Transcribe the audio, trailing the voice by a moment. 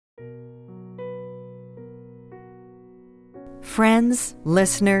Friends,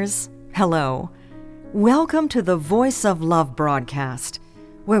 listeners, hello. Welcome to the Voice of Love broadcast,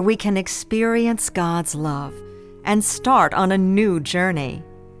 where we can experience God's love and start on a new journey.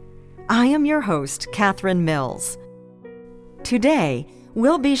 I am your host, Catherine Mills. Today,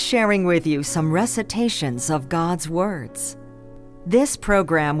 we'll be sharing with you some recitations of God's words. This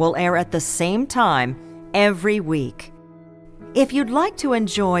program will air at the same time every week. If you'd like to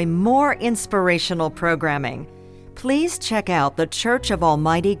enjoy more inspirational programming, please check out the Church of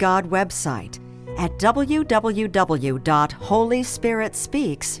Almighty God website at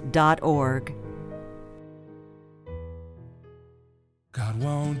www.holyspiritspeaks.org. God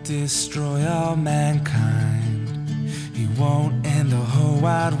won't destroy all mankind. He won't end the whole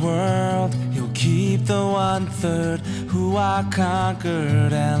wide world. He'll keep the 1/3 who are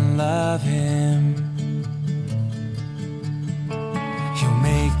conquered and love Him. He'll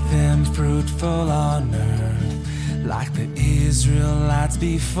make them fruitful on earth like the Israelites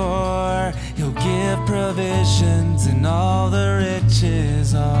before. He'll give provisions and all the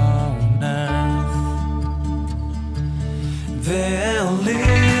riches on earth. They'll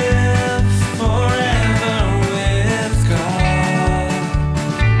live forever with God.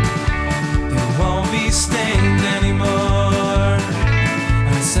 They won't be stained anymore.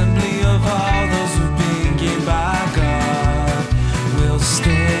 An assembly of all those who've been gained by God will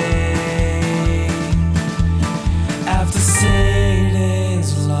stay. After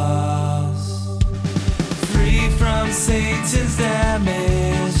Satan's loss, free from Satan's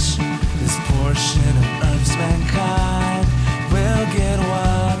damage, this portion of earth's mankind will get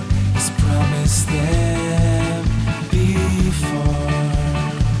what is promised them before.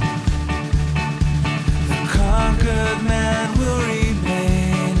 The conquered man will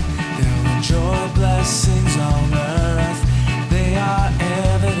remain. They'll enjoy blessings on earth. They are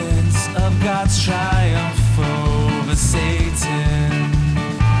evidence of God's triumph over Satan.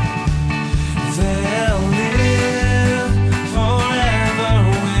 They'll live forever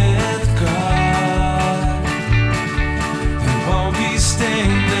with God. They won't be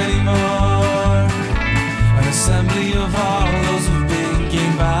stained anymore. An assembly of all those who've been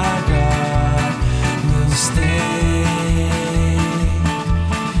gained by God will stay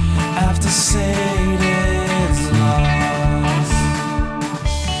after Satan's loss.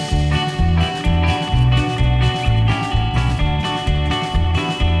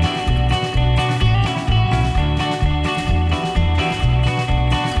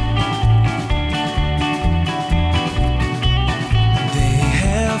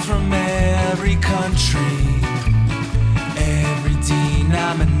 Every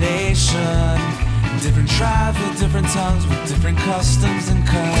denomination, different tribes with different tongues, with different customs and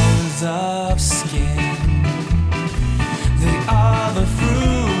colors of skin. They are the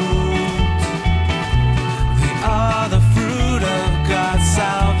fruit. They are the fruit of God's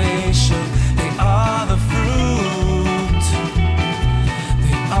salvation. They are the fruit.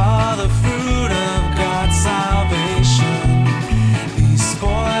 They are the fruit of God's salvation. These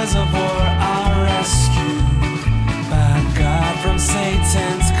spoils of war are rescued by God from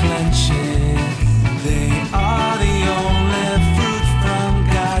Satan's clutches. They are the only fruit from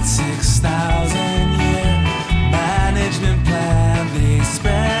God's 6,000-year management plan. They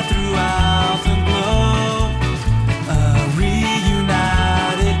spread throughout the globe, a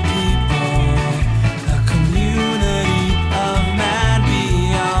reunited people, a community of man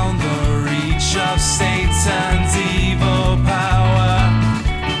beyond the reach of Satan's evil power.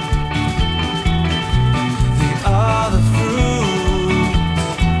 They are the fruit.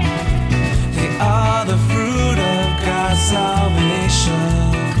 They are the fruit of God's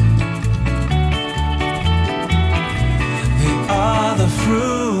salvation. They are the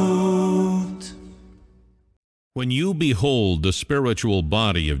fruit. When you behold the spiritual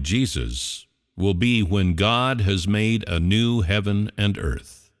body of Jesus, will be when God has made a new heaven and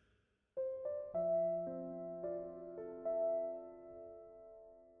earth.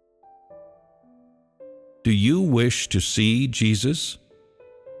 Do you wish to see Jesus?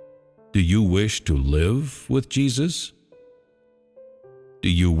 Do you wish to live with Jesus? Do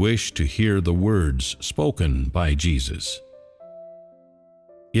you wish to hear the words spoken by Jesus?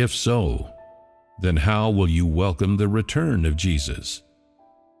 If so, then how will you welcome the return of Jesus?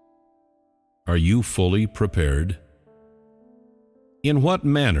 Are you fully prepared? In what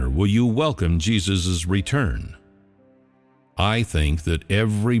manner will you welcome Jesus' return? I think that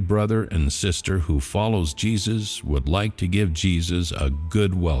every brother and sister who follows Jesus would like to give Jesus a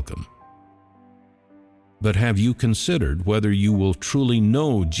good welcome. But have you considered whether you will truly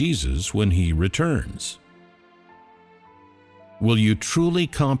know Jesus when He returns? Will you truly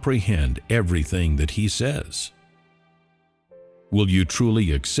comprehend everything that He says? Will you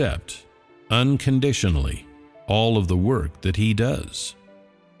truly accept, unconditionally, all of the work that He does?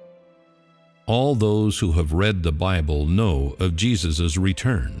 All those who have read the Bible know of Jesus'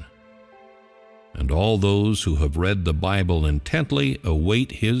 return, and all those who have read the Bible intently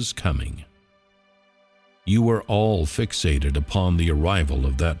await His coming. You are all fixated upon the arrival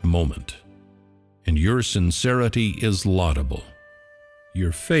of that moment, and your sincerity is laudable.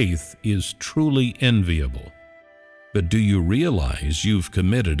 Your faith is truly enviable. But do you realize you've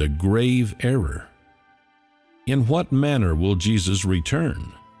committed a grave error? In what manner will Jesus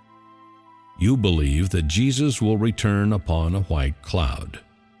return? You believe that Jesus will return upon a white cloud.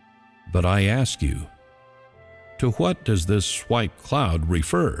 But I ask you, to what does this white cloud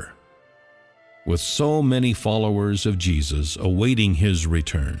refer? With so many followers of Jesus awaiting His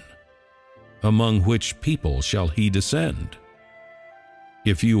return, among which people shall He descend?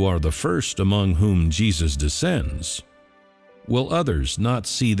 If you are the first among whom Jesus descends, will others not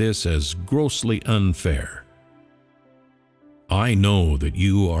see this as grossly unfair? I know that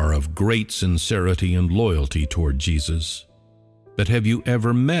you are of great sincerity and loyalty toward Jesus, but have you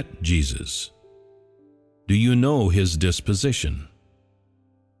ever met Jesus? Do you know His disposition?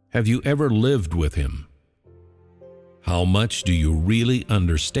 Have you ever lived with Him? How much do you really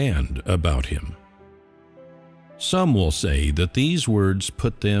understand about Him? Some will say that these words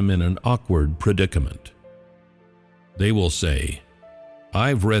put them in an awkward predicament. They will say,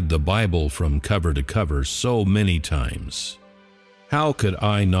 "I've read the Bible from cover to cover so many times. How could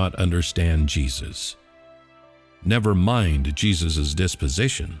I not understand Jesus? Never mind Jesus'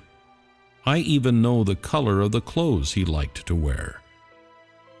 disposition. I even know the color of the clothes He liked to wear."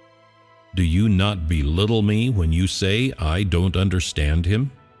 Do you not belittle me when you say I don't understand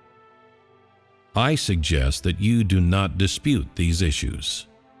Him? I suggest that you do not dispute these issues.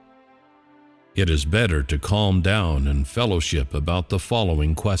 It is better to calm down and fellowship about the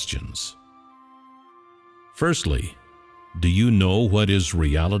following questions. Firstly, do you know what is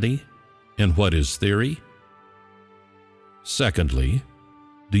reality and what is theory? Secondly,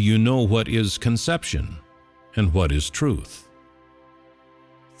 do you know what is conception and what is truth?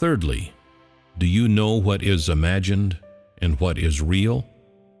 Thirdly, do you know what is imagined and what is real?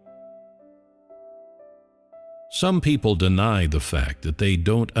 Some people deny the fact that they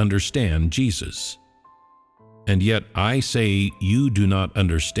don't understand Jesus, and yet I say you do not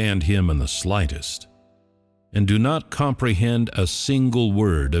understand Him in the slightest, and do not comprehend a single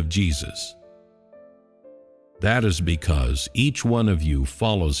word of Jesus. That is because each one of you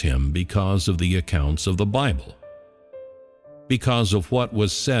follows Him because of the accounts of the Bible, because of what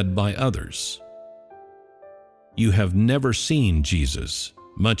was said by others. You have never seen Jesus,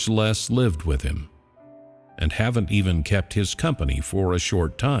 much less lived with Him, and haven't even kept His company for a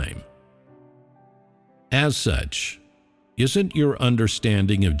short time. As such, isn't your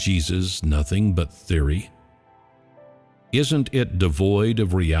understanding of Jesus nothing but theory? Isn't it devoid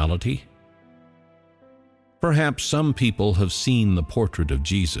of reality? Perhaps some people have seen the portrait of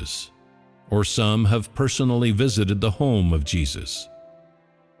Jesus, or some have personally visited the home of Jesus.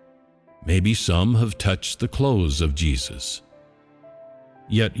 Maybe some have touched the clothes of Jesus.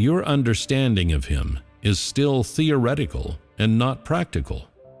 Yet your understanding of Him is still theoretical and not practical,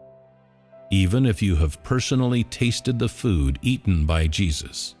 even if you have personally tasted the food eaten by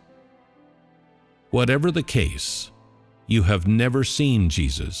Jesus. Whatever the case, you have never seen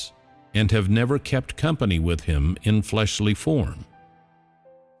Jesus and have never kept company with Him in fleshly form.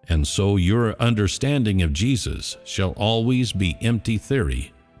 And so your understanding of Jesus shall always be empty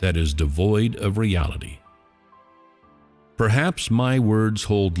theory that is devoid of reality. Perhaps my words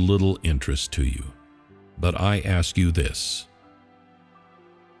hold little interest to you, but I ask you this.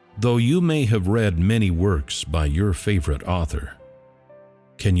 Though you may have read many works by your favorite author,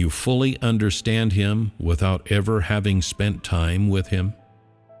 can you fully understand him without ever having spent time with him?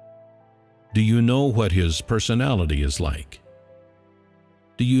 Do you know what his personality is like?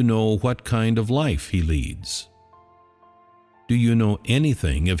 Do you know what kind of life he leads? Do you know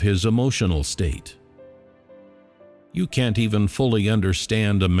anything of his emotional state? You can't even fully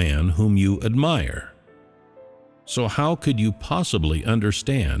understand a man whom you admire. So how could you possibly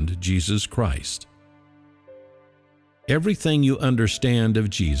understand Jesus Christ? Everything you understand of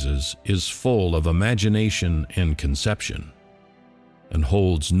Jesus is full of imagination and conception, and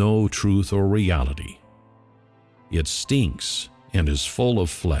holds no truth or reality. It stinks and is full of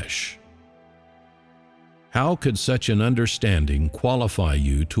flesh. How could such an understanding qualify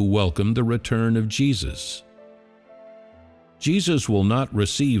you to welcome the return of Jesus? Jesus will not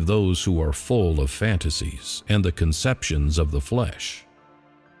receive those who are full of fantasies and the conceptions of the flesh.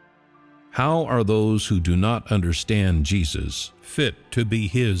 How are those who do not understand Jesus fit to be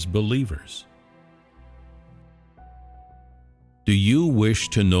His believers? Do you wish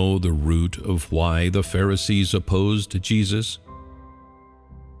to know the root of why the Pharisees opposed Jesus?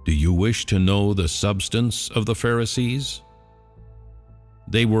 Do you wish to know the substance of the Pharisees?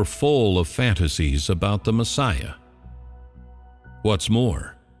 They were full of fantasies about the Messiah. What's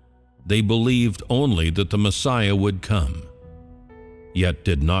more, they believed only that the Messiah would come, yet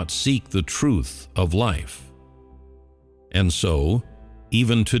did not seek the truth of life. And so,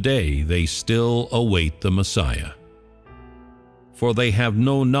 even today, they still await the Messiah. For they have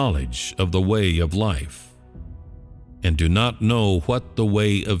no knowledge of the way of life, and do not know what the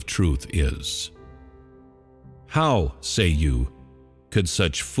way of truth is. How, say you, could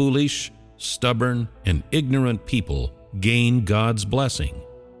such foolish, stubborn, and ignorant people gain God's blessing?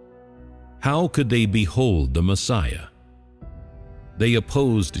 How could they behold the Messiah? They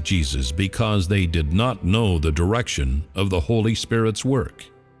opposed Jesus because they did not know the direction of the Holy Spirit's work,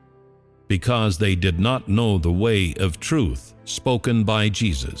 because they did not know the way of truth spoken by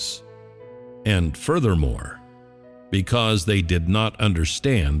Jesus, and furthermore, because they did not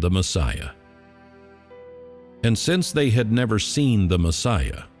understand the Messiah. And since they had never seen the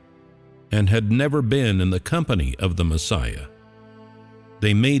Messiah, and had never been in the company of the Messiah,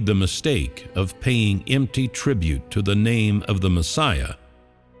 they made the mistake of paying empty tribute to the name of the Messiah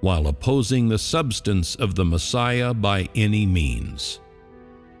while opposing the substance of the Messiah by any means.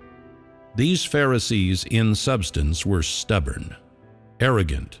 These Pharisees in substance were stubborn,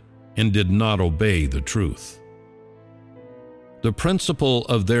 arrogant, and did not obey the truth. The principle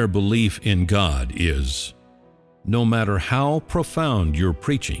of their belief in God is, no matter how profound your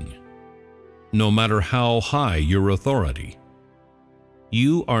preaching, no matter how high your authority,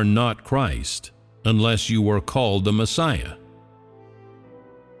 you are not Christ unless you are called the Messiah.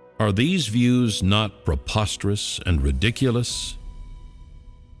 Are these views not preposterous and ridiculous?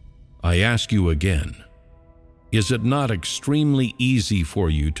 I ask you again, is it not extremely easy for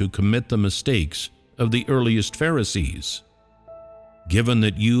you to commit the mistakes of the earliest Pharisees, given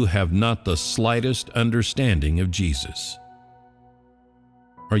that you have not the slightest understanding of Jesus?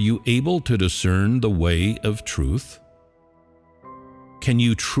 Are you able to discern the way of truth? Can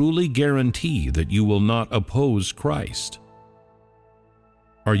you truly guarantee that you will not oppose Christ?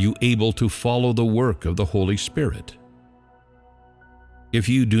 Are you able to follow the work of the Holy Spirit? If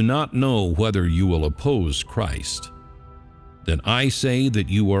you do not know whether you will oppose Christ, then I say that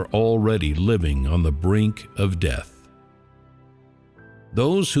you are already living on the brink of death.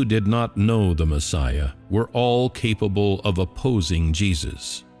 Those who did not know the Messiah were all capable of opposing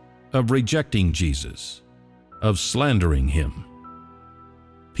Jesus, of rejecting Jesus, of slandering Him.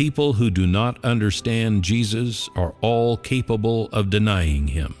 People who do not understand Jesus are all capable of denying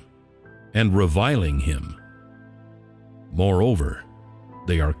Him and reviling Him. Moreover,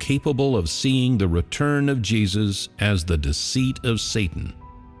 they are capable of seeing the return of Jesus as the deceit of Satan,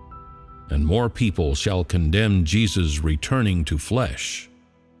 and more people shall condemn Jesus returning to flesh.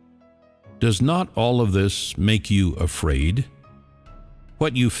 Does not all of this make you afraid?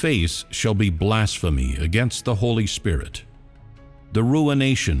 What you face shall be blasphemy against the Holy Spirit, the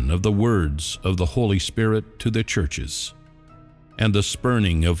ruination of the words of the Holy Spirit to the churches, and the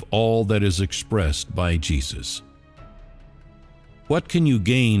spurning of all that is expressed by Jesus. What can you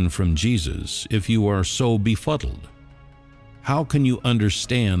gain from Jesus if you are so befuddled? How can you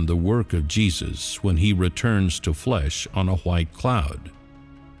understand the work of Jesus when He returns to flesh on a white cloud,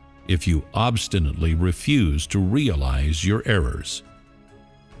 if you obstinately refuse to realize your errors?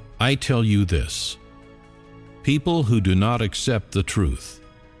 I tell you this: people who do not accept the truth,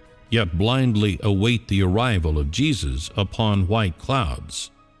 yet blindly await the arrival of Jesus upon white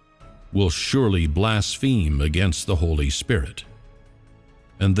clouds, will surely blaspheme against the Holy Spirit,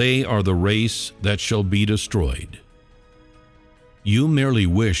 and they are the race that shall be destroyed. You merely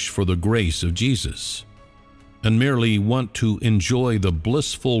wish for the grace of Jesus, and merely want to enjoy the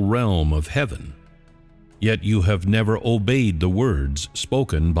blissful realm of heaven, yet you have never obeyed the words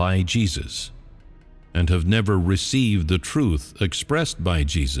spoken by Jesus, and have never received the truth expressed by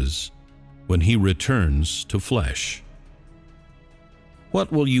Jesus when He returns to flesh.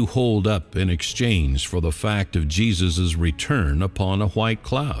 What will you hold up in exchange for the fact of Jesus' return upon a white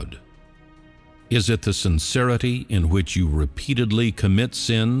cloud? Is it the sincerity in which you repeatedly commit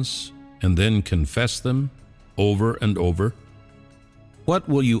sins and then confess them over and over? What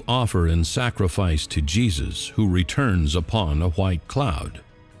will you offer in sacrifice to Jesus who returns upon a white cloud?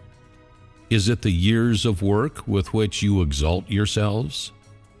 Is it the years of work with which you exalt yourselves?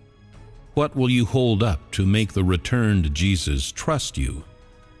 What will you hold up to make the returned Jesus trust you?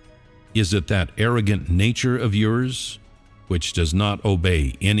 Is it that arrogant nature of yours, which does not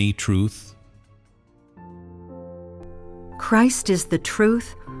obey any truth? Christ is the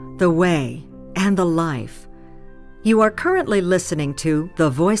truth, the way, and the life. You are currently listening to the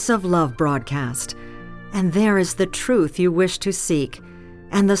Voice of Love broadcast, and there is the truth you wish to seek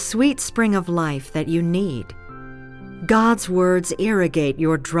and the sweet spring of life that you need. God's words irrigate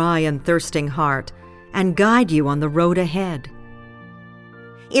your dry and thirsting heart and guide you on the road ahead.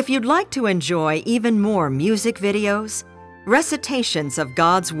 If you'd like to enjoy even more music videos, recitations of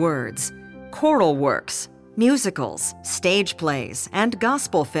God's words, choral works, musicals, stage plays, and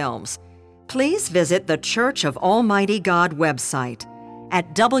gospel films, please visit the Church of Almighty God website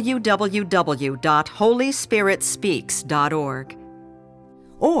at www.holyspearitspeaks.org.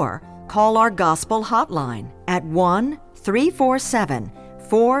 Or call our gospel hotline at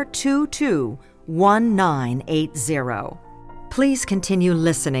 1-347-422-1980. Please continue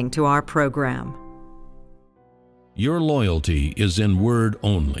listening to our program. Your loyalty is in word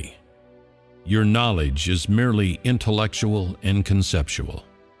only. Your knowledge is merely intellectual and conceptual.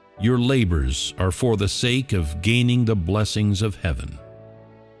 Your labors are for the sake of gaining the blessings of heaven.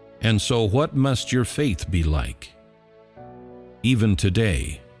 And so what must your faith be like? Even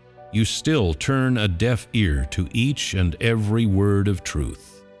today, you still turn a deaf ear to each and every word of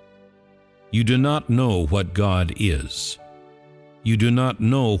truth. You do not know what God is. You do not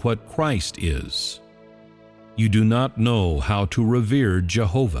know what Christ is. You do not know how to revere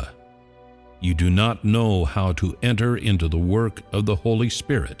Jehovah. You do not know how to enter into the work of the Holy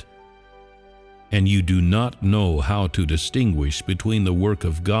Spirit. And you do not know how to distinguish between the work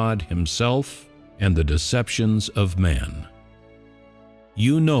of God Himself and the deceptions of man.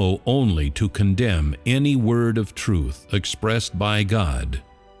 You know only to condemn any word of truth expressed by God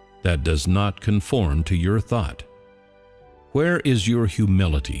that does not conform to your thought. Where is your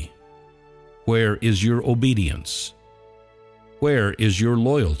humility? Where is your obedience? Where is your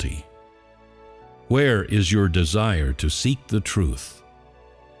loyalty? Where is your desire to seek the truth?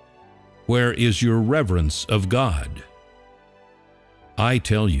 Where is your reverence of God? I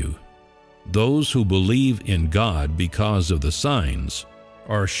tell you, those who believe in God because of the signs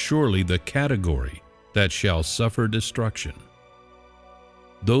are surely the category that shall suffer destruction.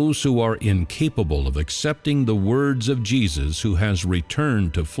 Those who are incapable of accepting the words of Jesus who has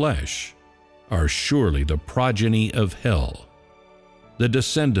returned to flesh are surely the progeny of hell, the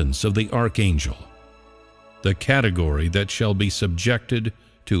descendants of the archangel, the category that shall be subjected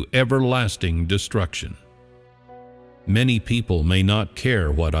to everlasting destruction. Many people may not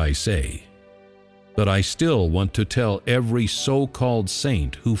care what I say, but I still want to tell every so-called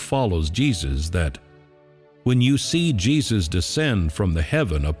saint who follows Jesus that when you see Jesus descend from the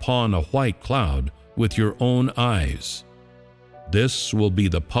heaven upon a white cloud with your own eyes, this will be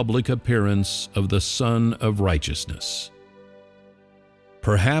the public appearance of the Son of Righteousness.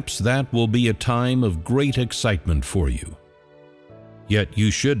 Perhaps that will be a time of great excitement for you. Yet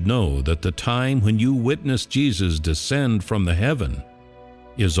you should know that the time when you witness Jesus descend from the heaven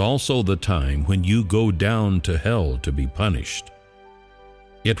is also the time when you go down to hell to be punished.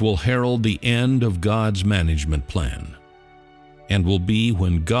 It will herald the end of God's management plan, and will be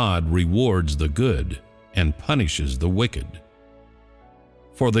when God rewards the good and punishes the wicked.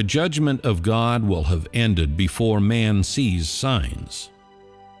 For the judgment of God will have ended before man sees signs,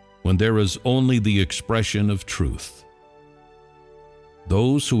 when there is only the expression of truth.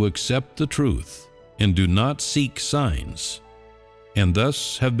 Those who accept the truth and do not seek signs, and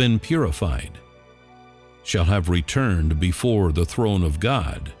thus have been purified, shall have returned before the throne of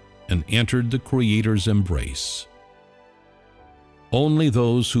God and entered the Creator's embrace. Only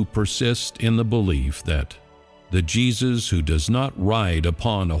those who persist in the belief that the Jesus who does not ride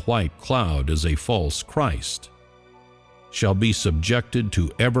upon a white cloud is a false Christ shall be subjected to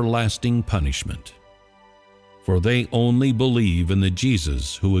everlasting punishment, for they only believe in the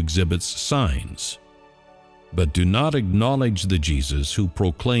Jesus who exhibits signs, but do not acknowledge the Jesus who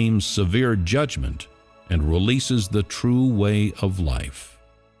proclaims severe judgment and releases the true way of life.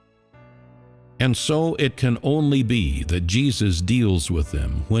 And so it can only be that Jesus deals with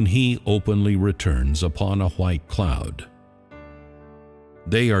them when He openly returns upon a white cloud.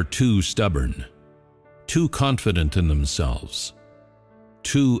 They are too stubborn, too confident in themselves,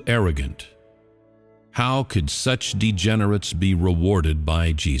 too arrogant. How could such degenerates be rewarded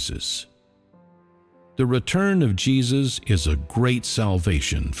by Jesus? The return of Jesus is a great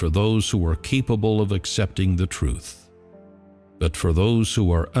salvation for those who are capable of accepting the truth. But for those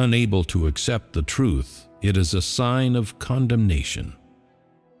who are unable to accept the truth, it is a sign of condemnation.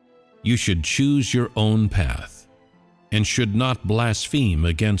 You should choose your own path. and should not blaspheme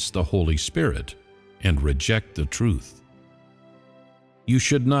against the Holy Spirit and reject the truth. You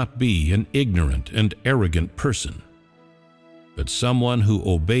should not be an ignorant and arrogant person, but someone who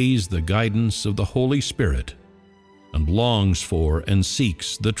obeys the guidance of the Holy Spirit and longs for and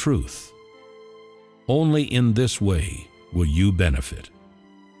seeks the truth. Only in this way will you benefit.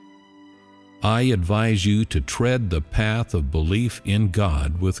 I advise you to tread the path of belief in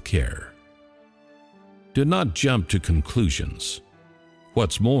God with care. Do not jump to conclusions.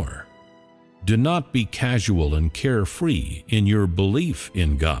 What's more, do not be casual and carefree in your belief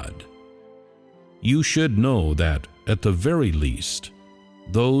in God. You should know that, at the very least,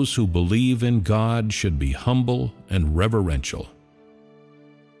 those who believe in God should be humble and reverential.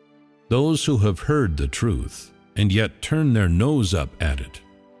 Those who have heard the truth and yet turn their nose up at it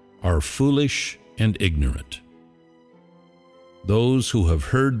are foolish and ignorant. Those who have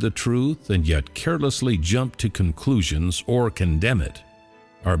heard the truth and yet carelessly jump to conclusions or condemn it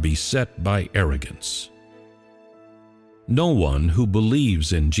are beset by arrogance. No one who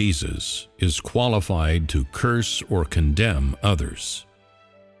believes in Jesus is qualified to curse or condemn others.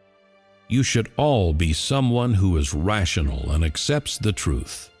 You should all be someone who is rational and accepts the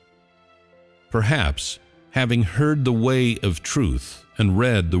truth. Perhaps, having heard the way of truth and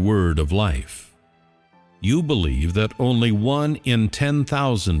read the word of life, you believe that only 1 in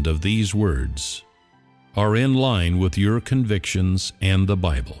 10,000 of these words are in line with your convictions and the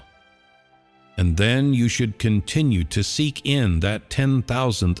Bible. And then you should continue to seek in that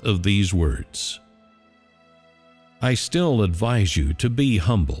 10,000th of these words. I still advise you to be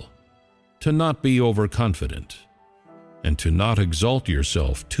humble, to not be overconfident, and to not exalt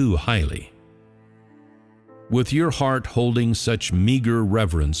yourself too highly. With your heart holding such meager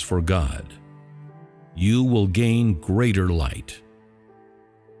reverence for God, you will gain greater light.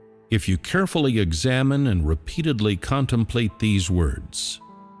 If you carefully examine and repeatedly contemplate these words,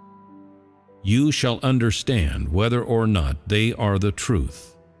 you shall understand whether or not they are the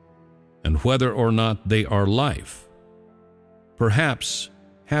truth, and whether or not they are life. Perhaps,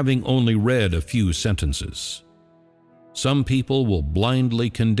 having only read a few sentences, some people will blindly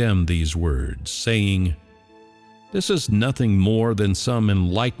condemn these words, saying, "This is nothing more than some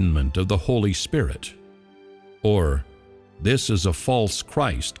enlightenment of the Holy Spirit," or "This is a false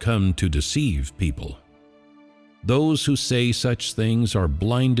Christ come to deceive people." Those who say such things are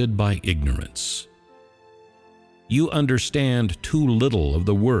blinded by ignorance. You understand too little of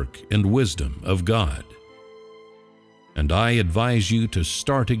the work and wisdom of God, and I advise you to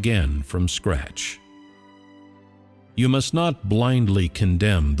start again from scratch. You must not blindly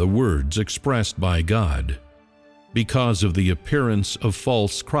condemn the words expressed by God because of the appearance of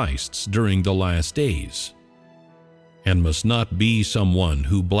false Christs during the last days, and must not be someone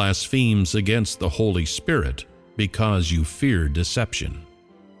who blasphemes against the Holy Spirit because you fear deception.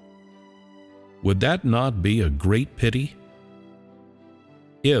 Would that not be a great pity?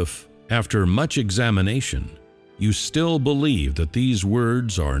 If, after much examination, you still believe that these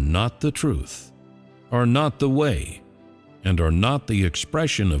words are not the truth, are not the way, and are not the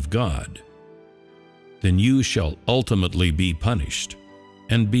expression of God, then you shall ultimately be punished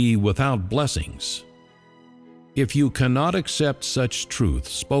and be without blessings. If you cannot accept such truth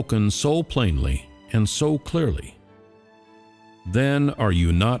spoken so plainly and so clearly, then are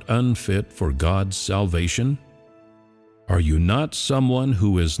you not unfit for God's salvation? Are you not someone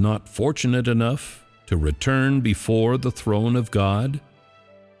who is not fortunate enough to return before the throne of God?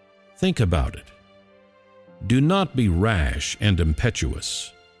 Think about it. Do not be rash and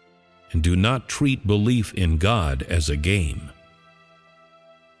impetuous, and do not treat belief in God as a game.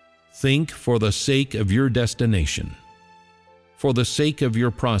 Think for the sake of your destination, for the sake of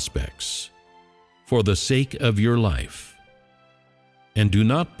your prospects, for the sake of your life, and do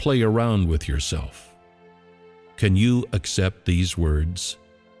not play around with yourself. Can you accept these words?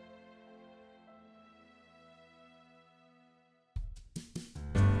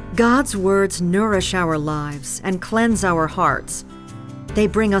 God's words nourish our lives and cleanse our hearts. They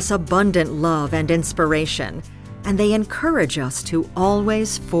bring us abundant love and inspiration, and they encourage us to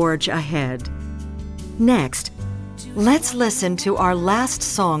always forge ahead. Next, let's listen to our last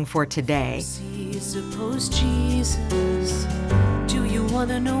song for today. Suppose Jesus, do you want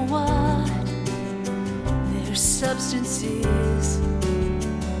to know what their substance is?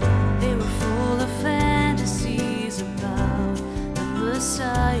 They were full of fantasies about the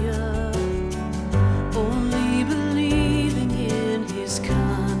Messiah, only believing in his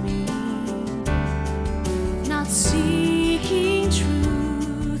coming, not seeking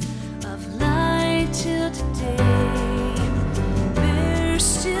truth of light till today. They're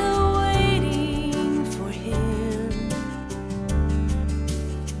still waiting for him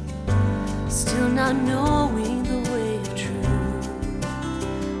not knowing the way of truth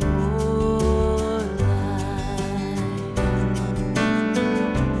or life.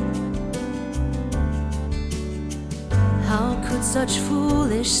 How could such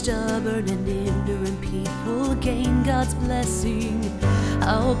foolish, stubborn, and ignorant people gain God's blessing?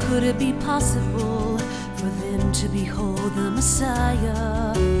 How could it be possible for them to behold the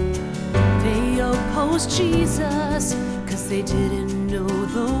Messiah? They opposed Jesus 'cause they didn't know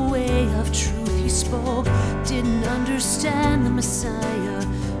the way of truth he spoke, didn't understand the Messiah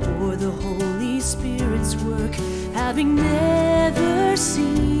or the Holy Spirit's work, having never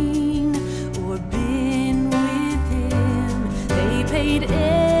seen or been with him. They paid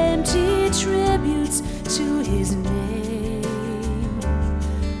empty tributes to his name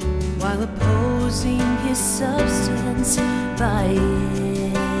while opposing his substance by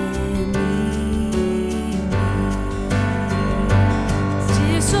any means.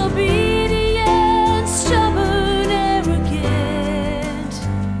 Disobedient, stubborn, arrogant,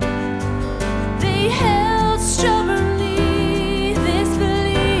 they held stubbornly this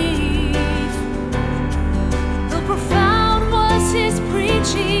belief. Though profound was his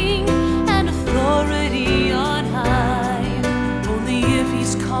preaching and authority on high, only if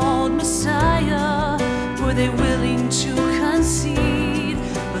he's called Messiah were they willing to concede.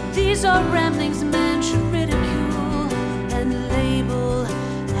 But these are ramblings men should ridicule and label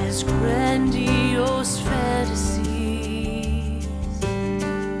as grandiose fantasies.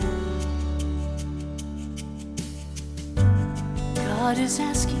 God is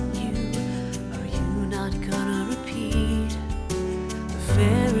asking you, are you not gonna repeat the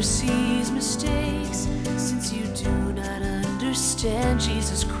Pharisees' mistakes, since you do not understand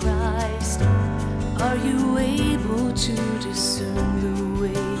Jesus Christ? Are you able to discern the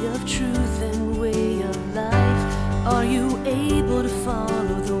way of truth and way of life? Are you able to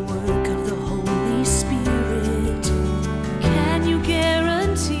follow the work of the Holy Spirit? Can you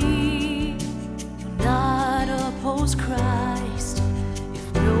guarantee you'll not oppose Christ?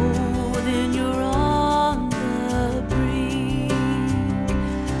 If no, then you're on the brink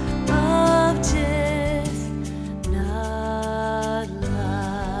of death, not life.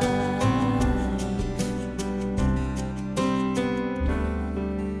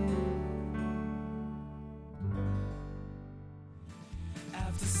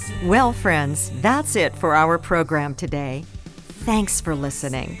 Well, friends, that's it for our program today. Thanks for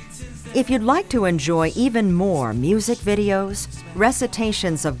listening. If you'd like to enjoy even more music videos,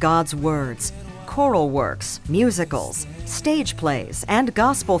 recitations of God's words, choral works, musicals, stage plays, and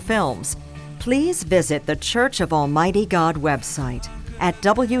gospel films, please visit the Church of Almighty God website at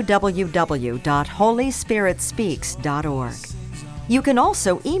www.holyspearitspeaks.org. You can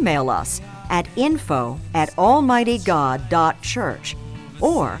also email us at info@almightygod.church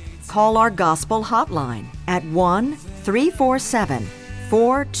or call our gospel hotline at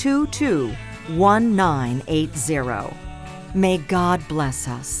 1-347-422-1980. May God bless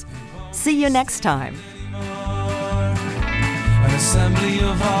us. See you next time. An assembly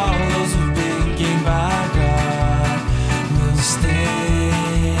of all those who've been gained by God will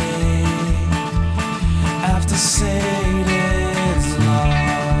stay after Satan's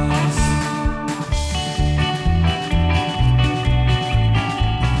lost.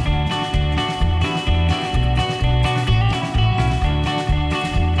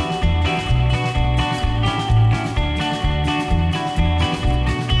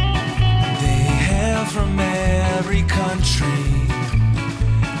 From every country,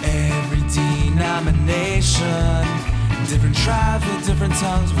 every denomination, different tribes with different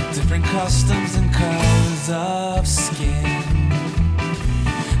tongues, with different customs and colors of skin.